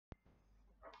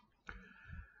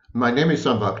My name is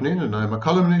Sam Vaknin and I'm a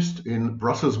columnist in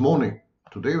Brussels Morning.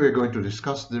 Today we are going to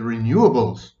discuss the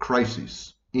renewables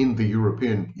crisis in the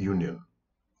European Union.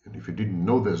 And if you didn't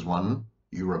know there's one,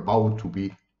 you're about to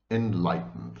be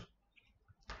enlightened.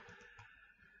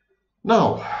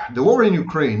 Now, the war in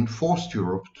Ukraine forced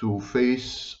Europe to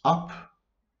face up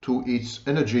to its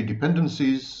energy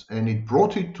dependencies, and it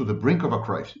brought it to the brink of a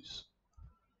crisis.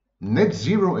 Net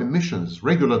zero emissions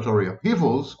regulatory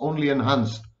upheavals only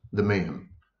enhanced the mayhem.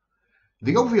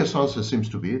 The obvious answer seems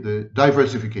to be the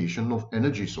diversification of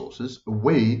energy sources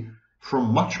away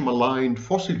from much maligned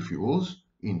fossil fuels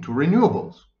into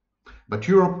renewables. But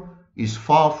Europe is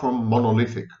far from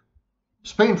monolithic.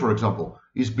 Spain, for example,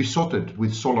 is besotted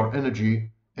with solar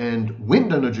energy, and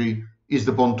wind energy is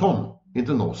the bon ton in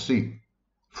the North Sea.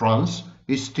 France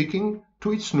is sticking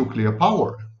to its nuclear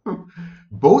power.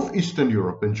 Both Eastern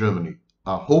Europe and Germany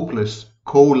are hopeless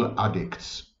coal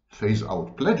addicts,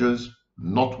 phase-out pledges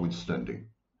notwithstanding.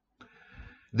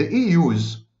 The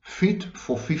EU's Fit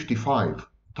for 55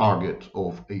 target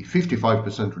of a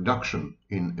 55% reduction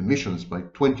in emissions by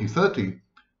 2030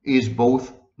 is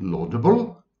both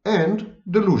laudable and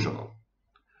delusional.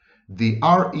 The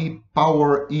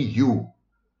REPower EU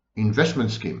investment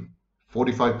scheme,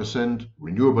 45%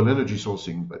 renewable energy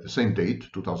sourcing by the same date,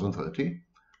 2030,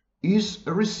 is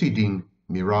a receding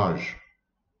mirage.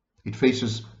 It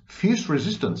faces fierce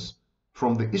resistance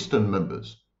from the Eastern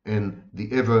members and the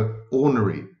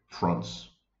ever-ornery France.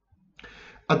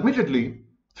 Admittedly,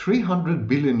 300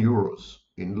 billion euros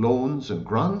in loans and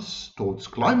grants towards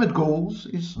climate goals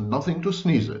is nothing to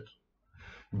sneeze at.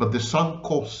 But the sunk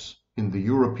costs in the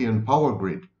European power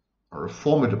grid are a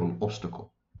formidable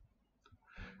obstacle.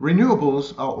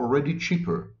 Renewables are already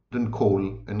cheaper than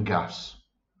coal and gas,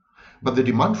 but the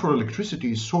demand for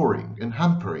electricity is soaring and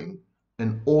hampering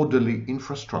an orderly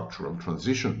infrastructural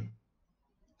transition.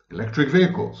 Electric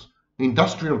vehicles,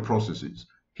 industrial processes,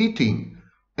 heating,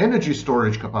 energy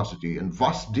storage capacity, and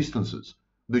vast distances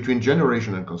between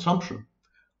generation and consumption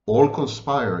all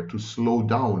conspire to slow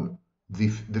down the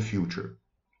future.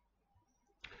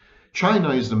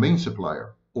 China is the main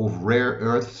supplier of rare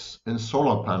earths and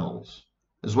solar panels,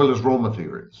 as well as raw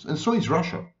materials, and so is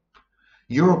Russia.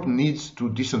 Europe needs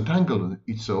to disentangle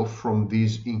itself from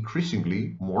these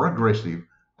increasingly more aggressive,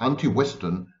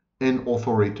 anti-Western and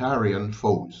authoritarian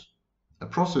foes, a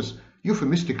process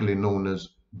euphemistically known as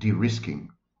de-risking.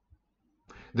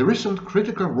 The recent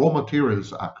Critical Raw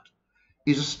Materials Act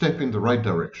is a step in the right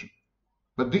direction,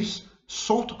 but this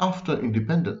sought-after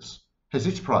independence has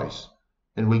its price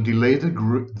and will delay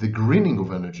the greening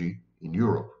of energy in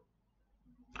Europe.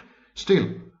 Still,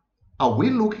 are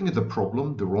we looking at the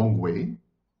problem the wrong way?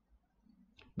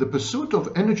 The pursuit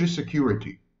of energy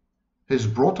security has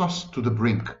brought us to the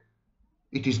brink.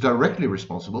 It is directly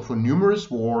responsible for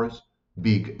numerous wars,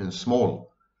 big and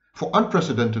small, for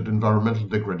unprecedented environmental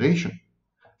degradation,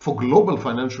 for global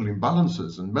financial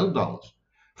imbalances and meltdowns,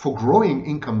 for growing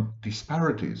income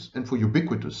disparities, and for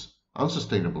ubiquitous,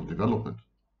 unsustainable development.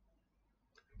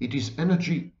 It is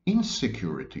energy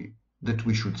insecurity that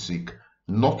we should seek,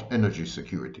 not energy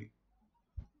security.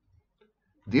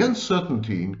 The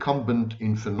uncertainty incumbent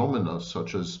in phenomena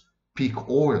such as peak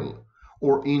oil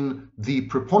or in the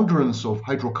preponderance of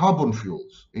hydrocarbon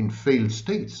fuels in failed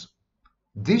states,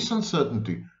 this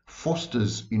uncertainty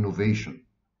fosters innovation.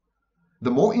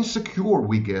 The more insecure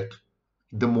we get,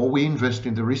 the more we invest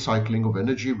in the recycling of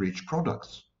energy-rich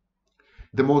products.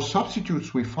 The more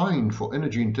substitutes we find for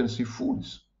energy-intensive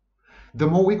foods, the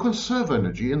more we conserve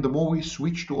energy and the more we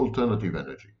switch to alternative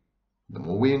energy. The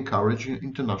more we encourage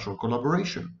international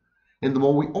collaboration, and the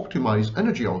more we optimize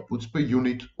energy outputs per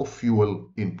unit of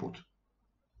fuel input.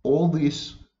 All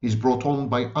this is brought on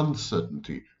by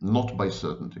uncertainty, not by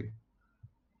certainty.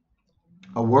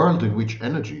 A world in which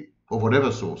energy, of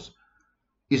whatever source,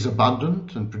 is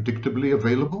abundant and predictably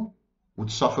available would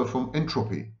suffer from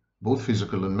entropy, both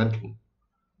physical and mental.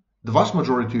 The vast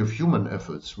majority of human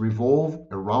efforts revolve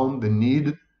around the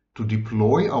need to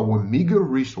deploy our meager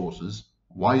resources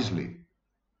wisely.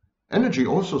 Energy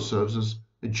also serves as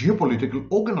a geopolitical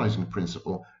organizing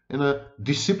principle and a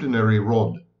disciplinary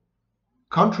rod.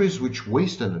 Countries which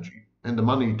waste energy and the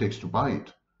money it takes to buy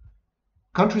it,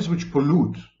 countries which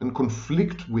pollute and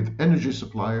conflict with energy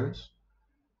suppliers,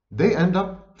 they end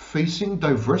up facing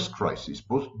diverse crises,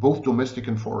 both domestic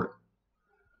and foreign.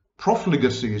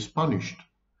 Profligacy is punished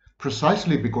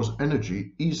precisely because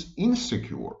energy is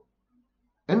insecure.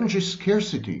 Energy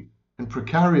scarcity and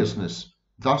precariousness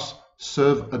thus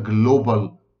serve a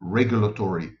global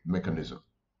regulatory mechanism.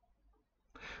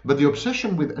 But the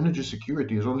obsession with energy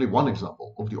security is only one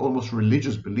example of the almost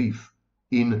religious belief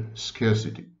in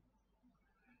scarcity.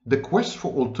 The quest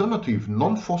for alternative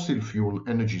non-fossil fuel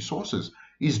energy sources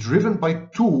is driven by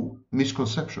two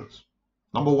misconceptions.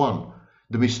 Number one,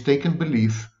 the mistaken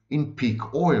belief in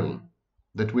peak oil,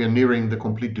 that we are nearing the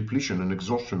complete depletion and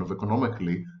exhaustion of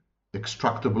economically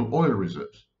extractable oil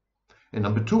reserves. And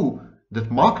number two, that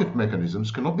market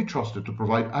mechanisms cannot be trusted to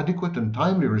provide adequate and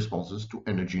timely responses to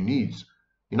energy needs.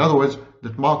 In other words,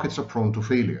 that markets are prone to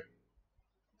failure.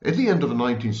 At the end of the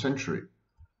 19th century,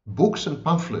 books and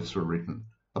pamphlets were written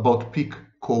about peak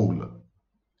coal.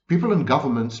 People and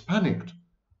governments panicked.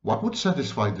 What would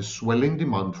satisfy the swelling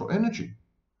demand for energy?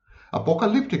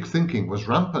 Apocalyptic thinking was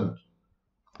rampant.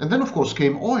 And then, of course,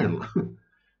 came oil.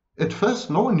 At first,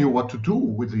 no one knew what to do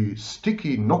with the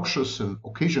sticky, noxious, and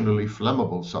occasionally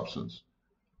flammable substance.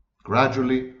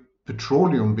 Gradually,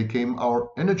 petroleum became our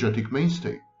energetic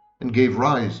mainstay and gave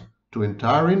rise to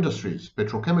entire industries,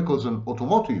 petrochemicals and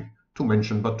automotive, to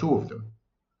mention but two of them.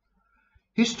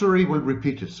 History will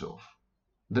repeat itself.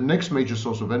 The next major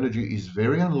source of energy is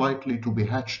very unlikely to be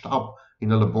hatched up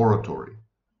in a laboratory.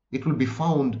 It will be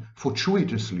found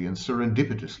fortuitously and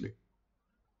serendipitously.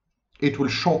 It will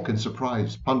shock and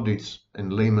surprise pundits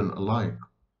and laymen alike,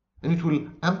 and it will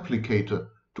amply cater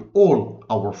to all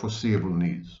our foreseeable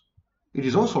needs. It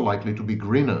is also likely to be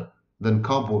greener than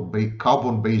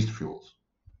carbon-based fuels.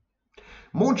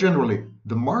 More generally,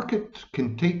 the market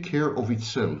can take care of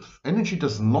itself. Energy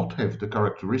does not have the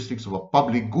characteristics of a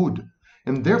public good,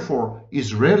 and therefore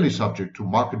is rarely subject to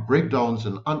market breakdowns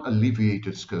and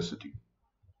unalleviated scarcity.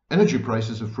 Energy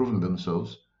prices have proven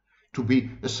themselves to be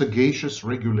a sagacious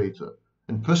regulator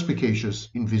and perspicacious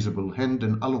invisible hand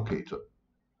and allocator.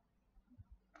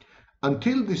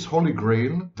 Until this holy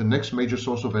grail, the next major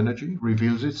source of energy,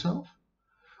 reveals itself,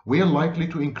 we are likely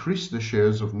to increase the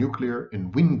shares of nuclear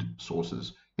and wind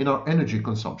sources in our energy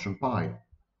consumption pie.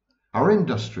 Our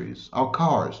industries, our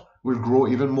cars, will grow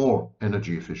even more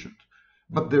energy efficient.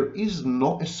 But there is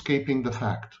no escaping the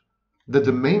fact that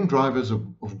the main drivers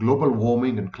of global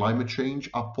warming and climate change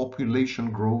are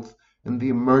population growth and the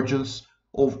emergence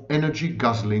of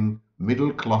energy-guzzling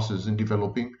middle classes in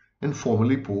developing and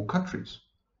formerly poor countries.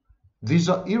 These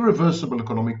are irreversible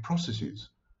economic processes,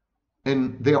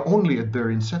 and they are only at their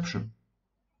inception.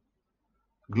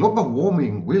 Global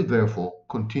warming will therefore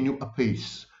continue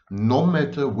apace, no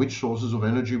matter which sources of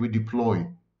energy we deploy.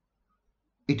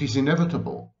 It is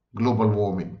inevitable, global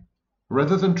warming.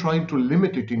 Rather than trying to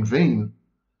limit it in vain,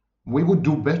 we would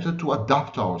do better to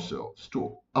adapt ourselves,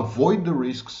 to avoid the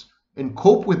risks and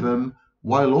cope with them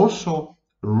while also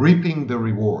reaping the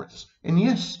rewards. And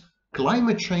yes,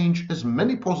 climate change has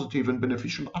many positive and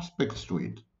beneficial aspects to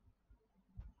it.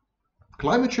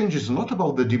 Climate change is not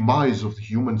about the demise of the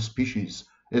human species,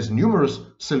 as numerous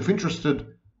self-interested,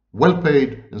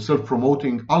 well-paid and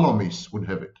self-promoting alarmists would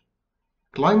have it.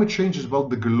 Climate change is about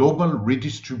the global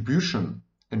redistribution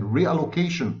and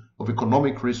reallocation of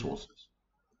economic resources.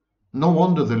 No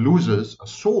wonder the losers are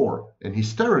sore and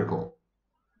hysterical.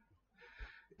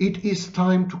 It is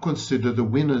time to consider the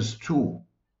winners too,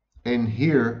 and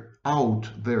hear out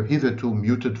their hitherto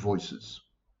muted voices.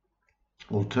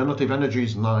 Alternative energy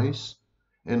is nice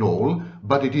and all,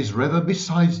 but it is rather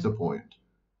besides the point,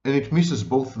 and it misses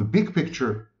both the big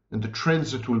picture and the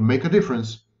trends that will make a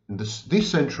difference in this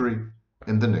century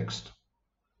and the next.